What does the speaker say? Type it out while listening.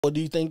or do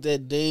you think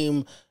that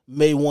Dame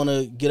may want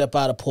to get up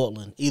out of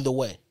Portland? Either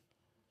way.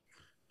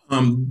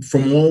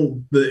 From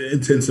all the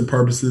intents and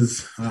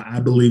purposes,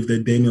 I believe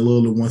that Damian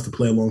Lillard wants to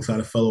play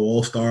alongside a fellow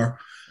All Star.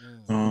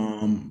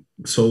 Mm.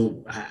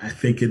 So I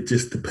think it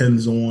just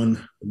depends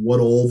on what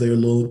all they're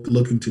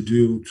looking to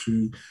do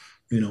to,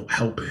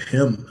 help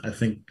him. I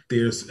think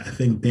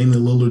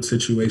Damian Lillard's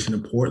situation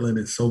in Portland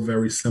is so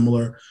very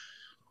similar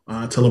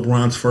to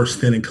LeBron's first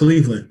stint in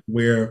Cleveland,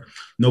 where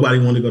nobody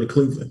wanted to go to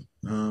Cleveland.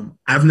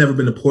 I've never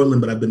been to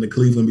Portland, but I've been to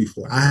Cleveland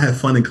before. I had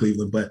fun in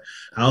Cleveland, but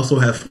I also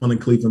had fun in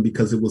Cleveland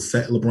because it was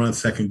LeBron's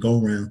second go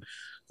round.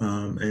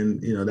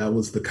 And that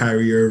was the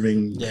Kyrie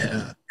Irving,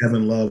 Yeah.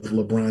 Kevin Love,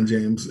 LeBron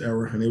James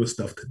era, and there was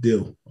stuff to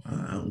do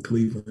out in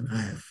Cleveland.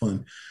 I had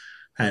fun.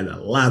 I had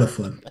a lot of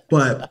fun.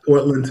 But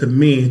Portland to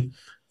me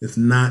is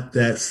not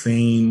that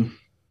same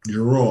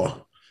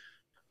draw.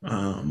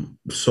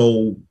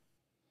 So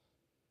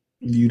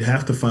you'd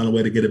have to find a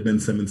way to get a Ben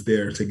Simmons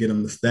there to get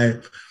him to stay.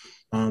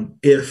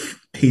 If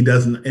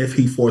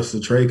he forces a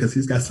trade, because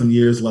he's got some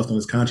years left on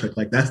his contract,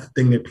 like that's the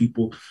thing that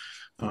people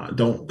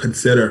don't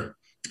consider.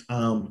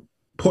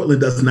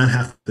 Portland does not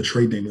have to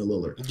trade Damian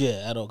Lillard.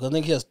 Yeah, I don't. I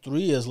think he has 3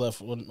 years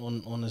left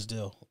on his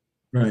deal.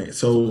 Right.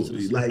 So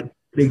like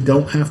they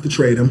don't have to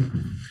trade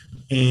him,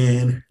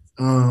 and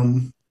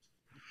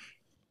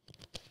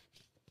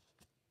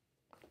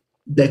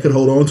they could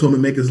hold on to him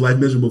and make his life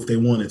miserable if they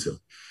wanted to.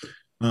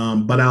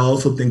 But I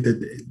also think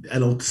that I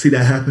don't see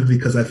that happen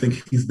because I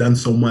think he's done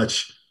so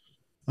much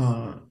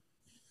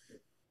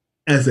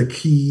as a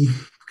key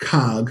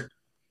cog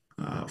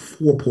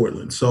for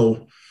Portland.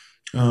 So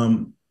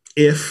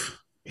if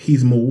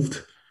he's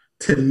moved,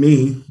 to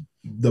me,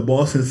 the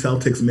Boston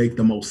Celtics make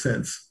the most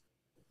sense,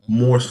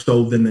 more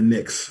so than the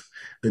Knicks.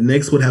 The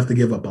Knicks would have to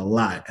give up a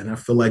lot. And I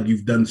feel like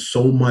you've done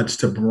so much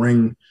to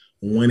bring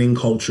winning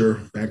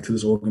culture back to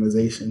this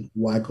organization.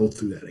 Why go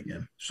through that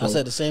again? I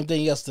said the same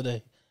thing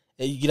yesterday.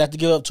 You'd have to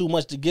give up too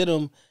much to get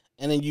him,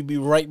 and then you'd be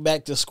right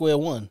back to square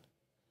one.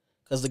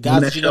 Because the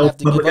guys that you're going to have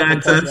to give up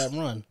are part of that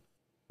run.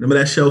 Remember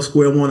that show,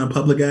 Square One, on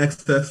public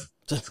access?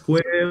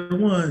 Square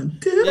One.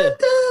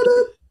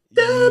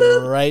 Yeah,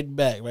 right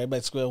back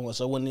to square one.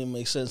 So it wouldn't even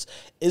make sense.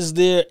 Is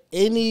there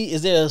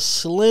a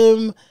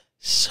slim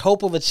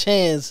hope of a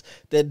chance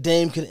that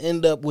Dame could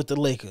end up with the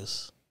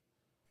Lakers?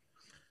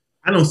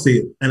 I don't see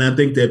it. And I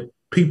think that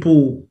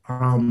people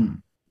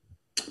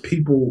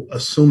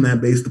assume that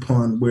based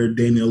upon where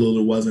Damian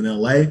Lillard was in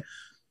LA.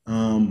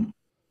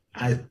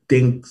 I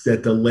think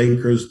that the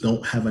Lakers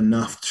don't have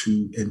enough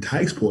to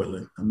entice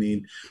Portland. I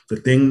mean, the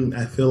thing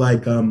I feel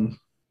like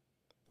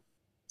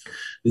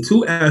the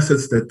two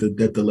assets that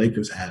the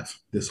Lakers have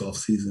this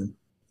offseason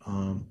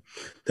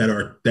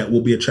that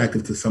will be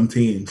attractive to some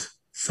teams,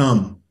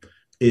 some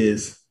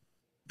is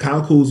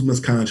Kyle Kuzma's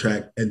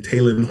contract and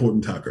Taylor and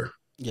Horton Tucker.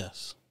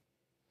 Yes.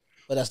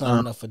 But that's not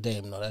enough for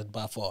Dame, though. That's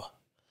by far.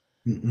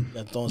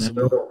 Not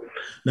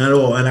at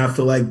all. And I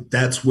feel like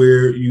that's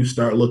where you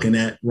start looking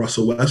at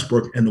Russell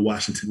Westbrook and the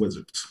Washington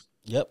Wizards.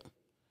 Yep.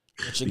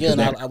 Which again,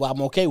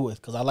 I'm okay with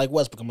because I like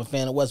Westbrook. I'm a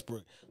fan of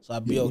Westbrook, so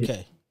I'd be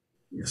okay.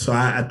 So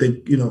I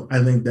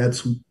think that's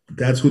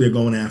who they're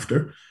going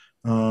after,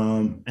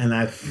 and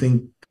I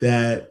think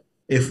that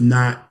if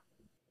not,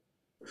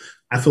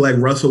 I feel like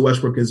Russell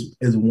Westbrook is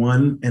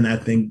one, and I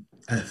think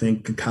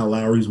Kyle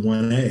Lowry's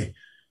 1A.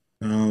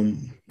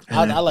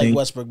 I like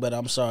Westbrook better.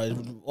 I'm sorry.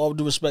 All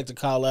due respect to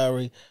Kyle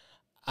Lowry,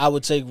 I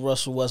would take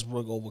Russell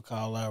Westbrook over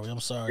Kyle Lowry. I'm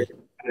sorry.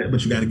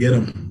 But you got to get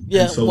him.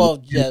 Yeah,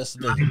 yes.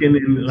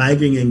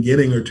 Liking and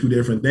getting are two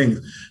different things.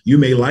 You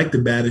may like the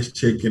baddest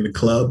chick in the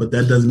club, but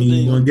that doesn't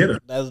mean you're going to get her.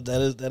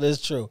 That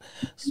is true.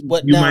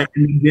 But you might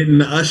be getting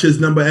the usher's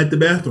number at the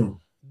bathroom.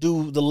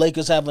 Do the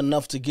Lakers have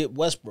enough to get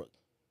Westbrook?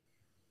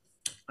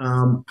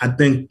 I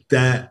think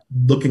that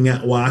looking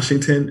at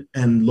Washington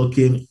and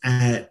looking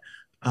at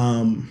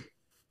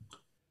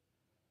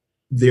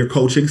their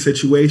coaching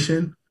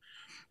situation,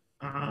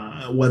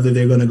 whether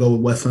they're going to go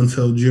with Wes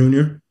Unseld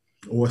Jr.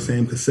 or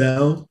Sam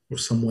Cassell or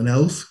someone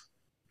else,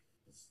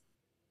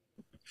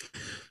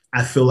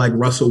 I feel like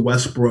Russell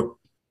Westbrook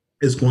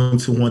is going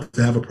to want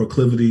to have a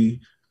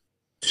proclivity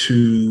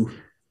to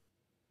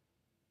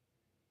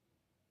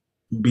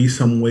be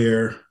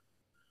somewhere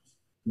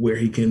where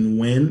he can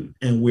win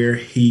and where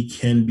he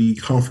can be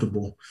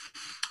comfortable.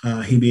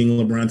 He being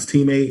LeBron's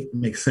teammate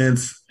makes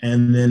sense.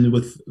 And then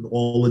with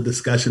all the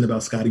discussion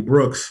about Scotty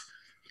Brooks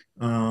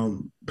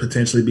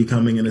potentially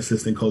becoming an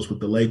assistant coach with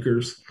the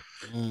Lakers,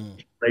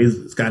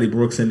 Scotty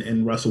Brooks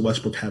and Russell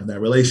Westbrook have that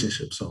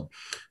relationship. So,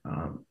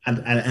 I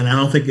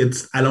don't think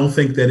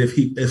that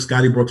if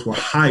Scotty Brooks were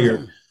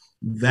hired,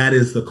 that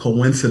is the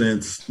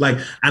coincidence. Like,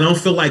 I don't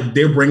feel like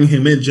they're bringing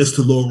him in just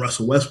to lure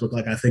Russell Westbrook.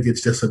 Like, I think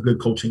it's just a good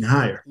coaching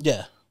hire.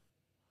 Yeah.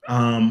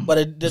 But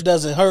it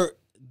doesn't hurt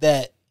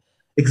that.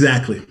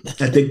 Exactly.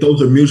 I think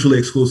those are mutually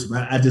exclusive.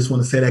 I just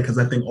want to say that because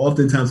I think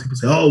oftentimes people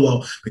say, "Oh,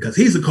 well, because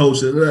he's a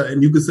coach,"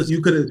 and you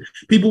could.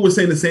 People were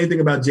saying the same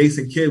thing about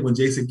Jason Kidd when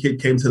Jason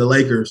Kidd came to the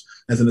Lakers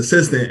as an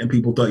assistant, and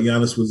people thought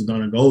Giannis was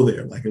going to go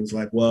there. Like, it was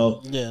like,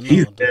 well,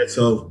 he's there,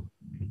 so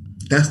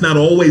That's not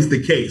always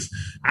the case.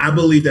 I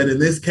believe that in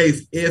this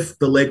case, if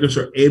the Lakers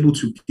are able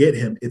to get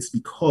him, it's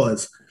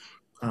because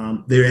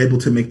they're able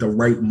to make the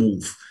right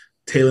move.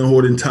 Taylor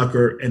Horton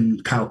Tucker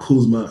and Kyle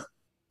Kuzma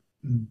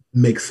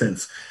makes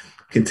sense.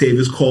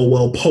 Kentavious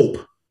Caldwell Pope.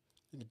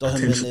 You can throw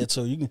him in there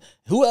too. You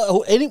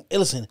can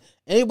listen,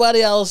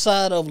 anybody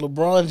outside of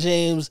LeBron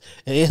James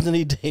and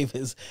Anthony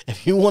Davis,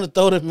 if you want to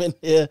throw them in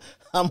there,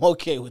 I'm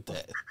okay with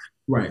that.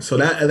 Right. So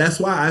that's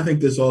why I think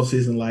this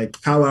offseason,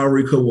 like Kyle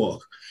Lowry could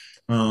walk.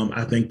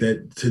 I think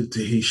that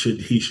he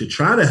should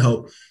try to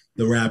help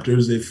the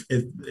Raptors if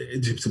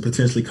to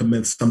potentially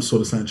commence some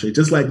sort of sign trade.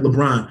 Just like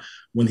LeBron,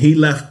 when he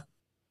left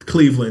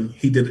Cleveland,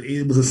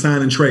 it was a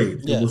sign and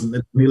trade. Yeah.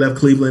 He left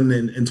Cleveland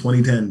in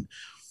 2010,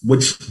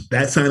 which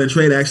that sign and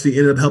trade actually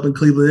ended up helping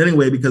Cleveland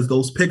anyway, because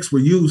those picks were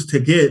used to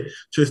get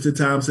Tristan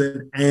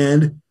Thompson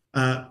and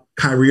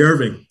Kyrie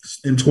Irving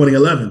in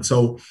 2011.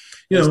 So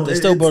they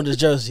still burned his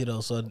jersey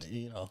though, so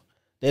they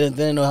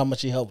didn't know how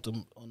much he helped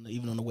them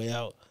even on the way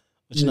out.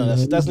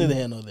 But that's neither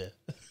here nor there.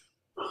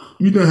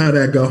 You know how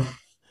that go.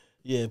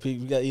 Yeah,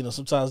 people got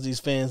sometimes these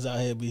fans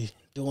out here be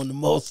doing the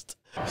most.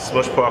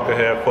 Smush Parker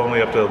here, formerly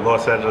of the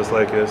Los Angeles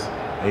Lakers,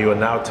 and you are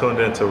now tuned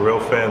into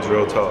Real Fans,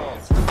 Real Talk.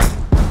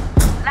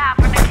 Live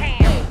from the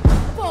can.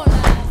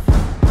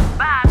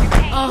 By the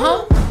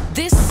can.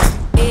 This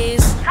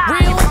is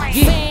Real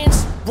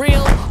Fans,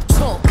 Real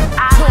Talk.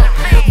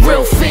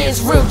 Real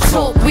Fans, Real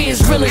Talk. We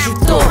as real as you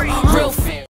thought.